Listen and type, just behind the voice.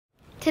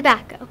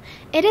Tobacco.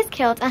 It has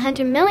killed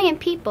 100 million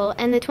people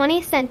in the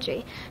 20th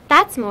century.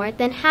 That's more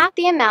than half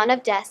the amount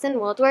of deaths in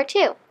World War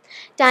II.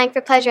 Dying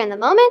for pleasure in the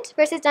moment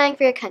versus dying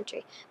for your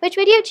country. Which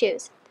would you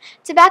choose?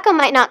 Tobacco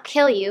might not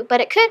kill you,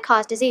 but it could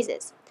cause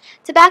diseases.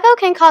 Tobacco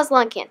can cause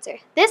lung cancer.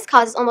 This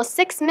causes almost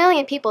 6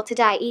 million people to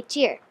die each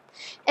year.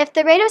 If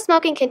the rate of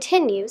smoking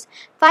continues,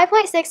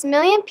 5.6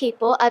 million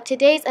people of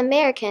today's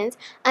Americans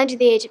under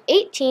the age of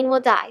 18 will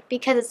die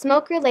because of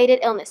smoke-related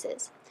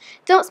illnesses.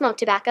 Don't smoke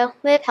tobacco.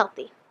 Live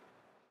healthy.